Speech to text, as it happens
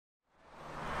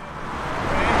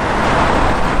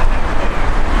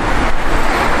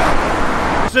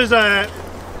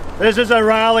this is a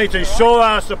rally to show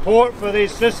our support for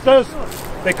these sisters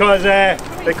because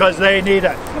they need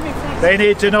it. They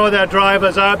need to know their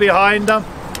drivers are behind them.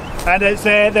 And it's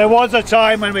there was a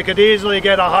time when we could easily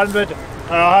get 100 or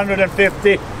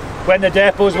 150 when the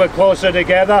depots were closer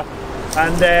together,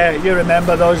 and you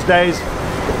remember those days.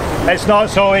 It's not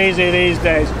so easy these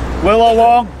days.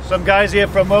 Willowong, some guys here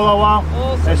from Willowong.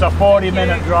 Awesome. It's a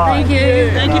 40-minute drive. Thank you.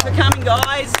 Thank you for coming,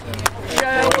 guys.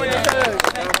 Sherwood,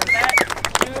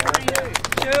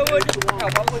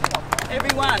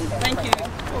 everyone, thank you.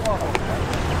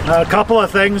 A couple of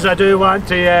things I do want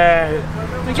to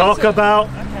talk about.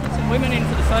 Some women in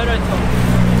for the photo talk.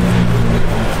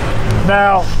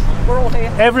 Now,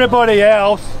 everybody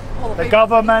else, the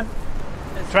government,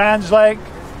 TransLink,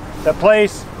 the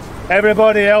police,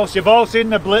 everybody else, you've all seen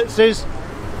the blitzes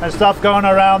and stuff going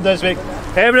around this week.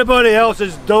 Everybody else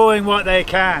is doing what they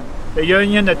can. The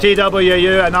union, the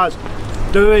TWU and us,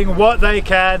 doing what they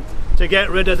can to get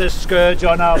rid of this scourge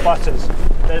on our buses.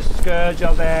 This scourge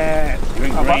of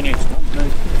drainage.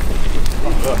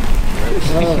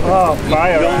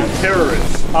 Fire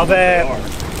terrorists. Of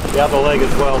the other leg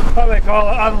as well. What do they call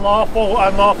it?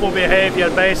 Unlawful behaviour,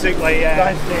 basically. Leave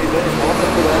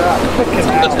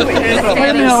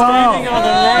me alone.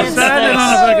 I'm standing on a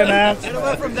fucking ant. Get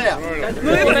away from there.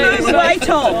 Move away,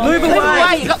 Tom. Move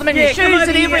away. You've got them in your shoes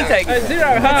and everything.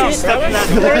 Zero harm. They're in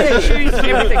their shoes and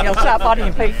everything. They'll start biting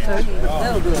your feet too.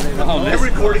 They're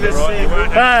recording this.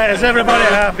 Is everybody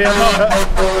happy?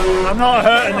 I'm not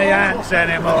hurting the ants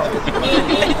anymore.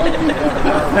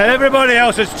 Now everybody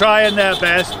else is trying their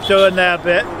best, doing their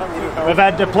bit. We've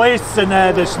had the police and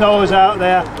the snows out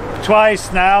there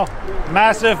twice now.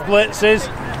 Massive blitzes,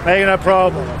 making a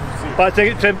problem. But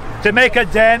to make a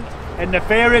dent in the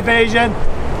fare evasion,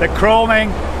 the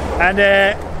chroming, and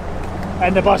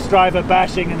the bus driver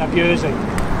bashing and abusing,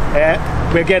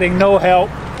 we're getting no help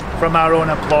from our own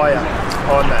employer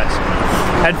on this.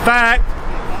 In fact,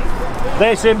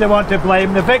 they seem to want to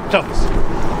blame the victims.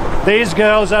 These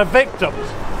girls are victims.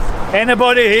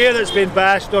 Anybody here that's been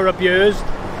bashed or abused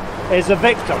is a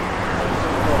victim.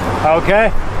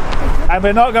 Okay? And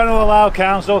we're not going to allow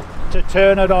council to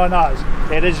turn it on us.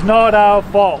 It is not our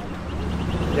fault.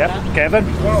 Yep, Kevin.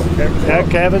 Yeah,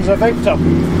 Kevin's a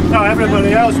victim. No,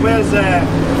 everybody else, where's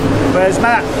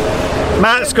Matt?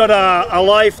 Matt's got a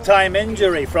lifetime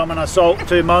injury from an assault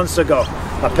 2 months ago.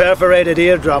 A perforated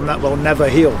eardrum that will never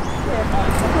heal.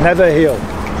 Never heal.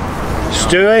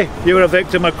 Stewie, you were a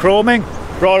victim of chroming,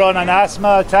 brought on an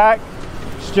asthma attack.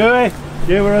 Stewie,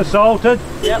 you were assaulted.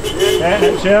 Yep. At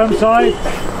Chermside.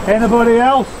 Anybody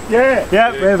else? Yeah.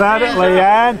 Yep, we've had it,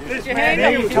 Leanne.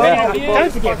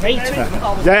 Don't forget me too.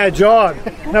 Yeah, John.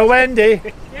 Now, Wendy,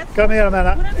 come here a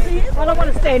minute. I don't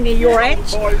want to stand near your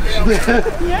ants.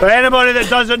 For anybody that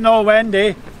doesn't know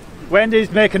Wendy,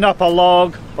 Wendy's making up a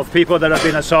log of people that have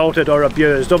been assaulted or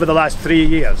abused over the last 3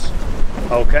 years.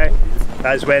 Okay?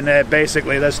 That's when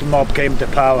basically this mob came to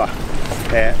power.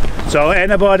 So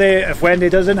anybody, if Wendy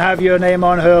doesn't have your name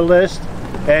on her list,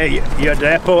 your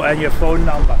depot and your phone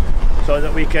number, so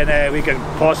that we can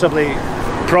possibly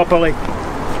properly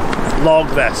log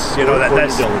this. You know that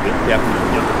this. Yep.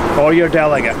 Or your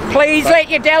delegate. Please let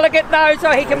your delegate know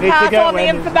so he can pass on the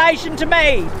information to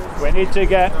me. We need to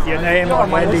get your name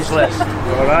on Wendy's list.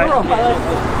 All right.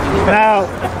 Now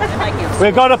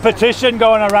we've got a petition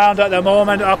going around at the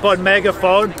moment up on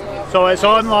Megaphone, so it's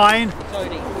online.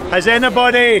 Has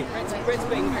anybody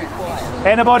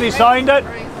signed it?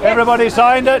 Everybody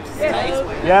signed it?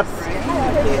 Yep.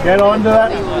 Get onto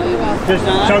it. Just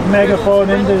chuck Megaphone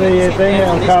into the thing,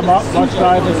 it'll come up. Bus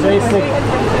driver safety.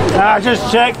 I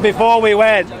just checked before we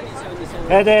went.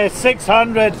 It had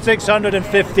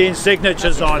 615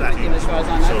 signatures on it.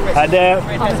 And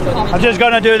I'm just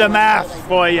going to do the math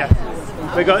for you.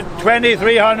 We've got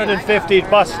 2,350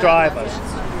 bus drivers.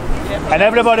 And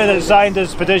everybody that signed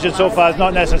this petition so far is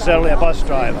not necessarily a bus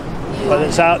driver, but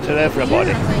it's out to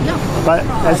everybody. But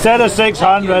instead of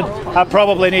 600, I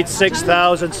probably need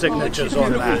 6,000 signatures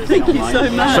on that. Thank you so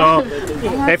much. So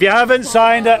if you haven't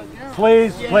signed it,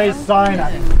 please sign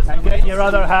it. And get your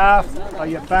other half, or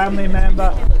your family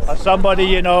member, or somebody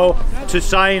you know to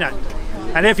sign it.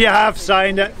 And if you have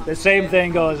signed it, the same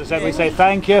thing goes. I said, we say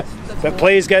thank you, but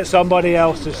please get somebody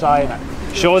else to sign it.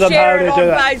 Show them how to do it. Share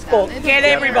it on Facebook. Get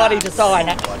everybody to sign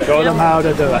it. Show them how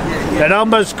to do it. The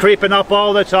number's creeping up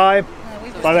all the time,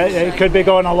 but it could be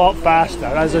going a lot faster.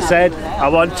 As I said, I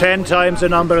want 10 times the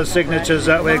number of signatures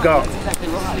that we got.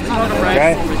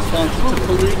 Okay.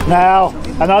 Now,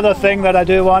 another thing that I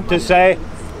do want to say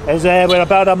is we're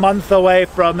about a month away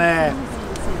from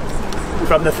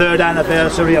from the 3rd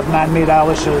anniversary of Manmeet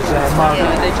Alish's murder.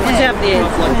 Yeah, they just have the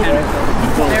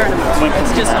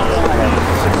it's just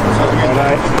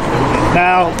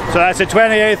Now, so that's the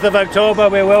 28th of October.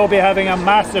 We will be having a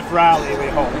massive rally, we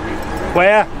hope.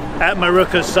 Where? At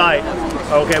Maruka's site.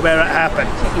 Okay, where it happened.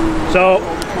 So,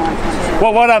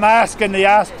 what I'm asking the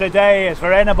ask today is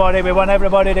for anybody, we want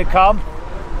everybody to come.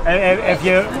 If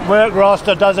your work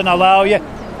roster doesn't allow you,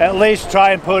 at least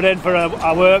try and put in for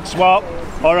a work swap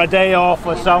or a day off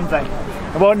or something.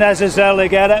 You won't necessarily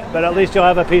get it, but at least you'll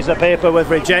have a piece of paper with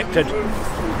rejected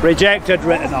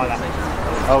written on it.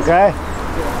 Okay?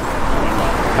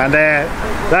 And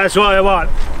that's what I want.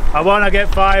 I want to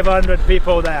get 500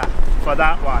 people there for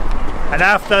that one. And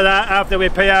after that, after we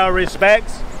pay our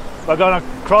respects, we're going to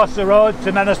cross the road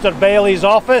to Minister Bailey's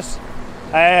office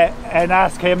and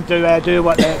ask him to do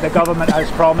what the government has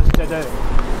promised to do.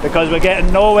 Because we're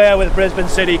getting nowhere with Brisbane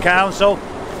City Council,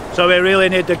 so we really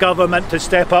need the government to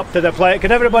step up to the plate.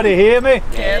 Can everybody hear me?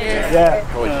 Yeah.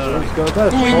 Let's go.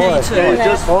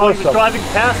 Just awesome. driving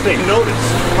past, they notice.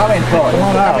 Come in, Troy. Come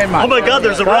on out. Oh my God,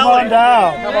 there's a Come rally. on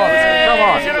down. Come on.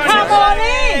 come on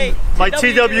in. My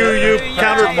TWU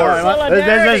counterpart.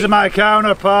 This is my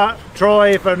counterpart,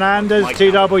 Troy Fernandez,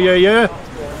 TWU.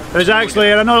 There's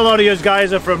actually, and I know a lot of you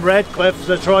guys are from Redcliffe,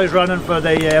 so Troy's running for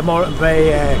the Moreton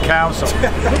Bay Council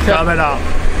coming up.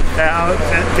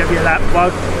 I'll give you that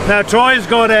plug. Now Troy's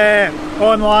got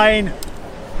online,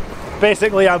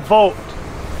 basically a vote.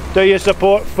 Do you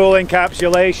support full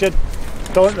encapsulation?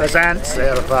 There's ants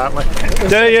there apparently.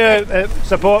 Do you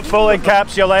support full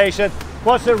encapsulation?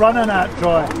 What's it running at,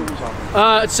 Troy?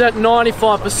 It's at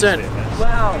 95%.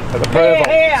 Wow. Approval.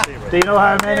 Yeah. Do you know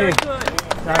how many?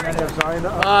 Have signed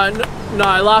up?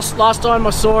 No, last time I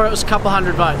saw it was a couple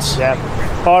hundred votes. Yeah.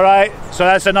 All right. So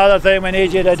that's another thing we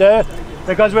need you to do,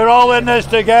 because we're all in this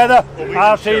together.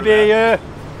 RTBU,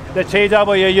 the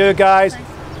TWU guys,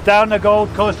 down the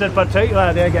Gold Coast in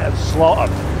particular, they're getting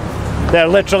slaughtered. They're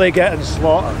literally getting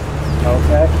slaughtered.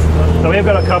 Okay. So we've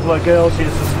got a couple of girls who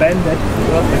suspended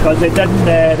because they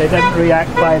didn't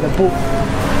react by the book.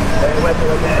 When they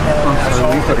were getting,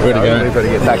 We've got to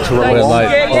get back to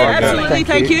Yeah, absolutely.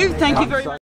 Thank you very much.